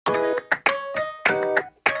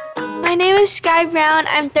My name is Sky Brown.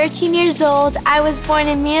 I'm 13 years old. I was born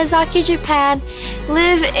in Miyazaki, Japan,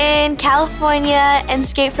 live in California, and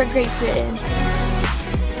skate for Great Britain.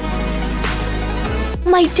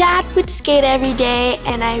 My dad would skate every day,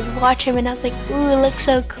 and I would watch him and I was like, ooh, it looks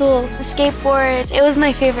so cool. The skateboard, it was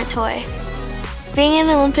my favorite toy. Being in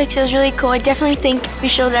the Olympics was really cool. I definitely think we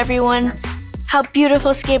showed everyone how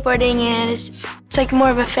beautiful skateboarding is. It's like more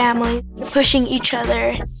of a family. We're pushing each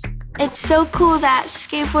other. It's so cool that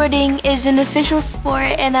skateboarding is an official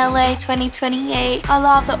sport in LA 2028. A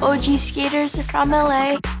lot of the OG skaters are from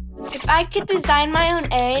LA. If I could design my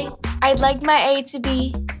own A, I'd like my A to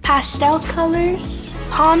be pastel colors,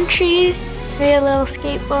 palm trees, maybe a little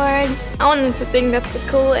skateboard. I wanted to think that's a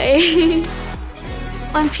cool A.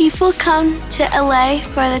 When people come to LA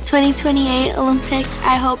for the 2028 Olympics,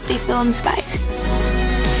 I hope they feel inspired.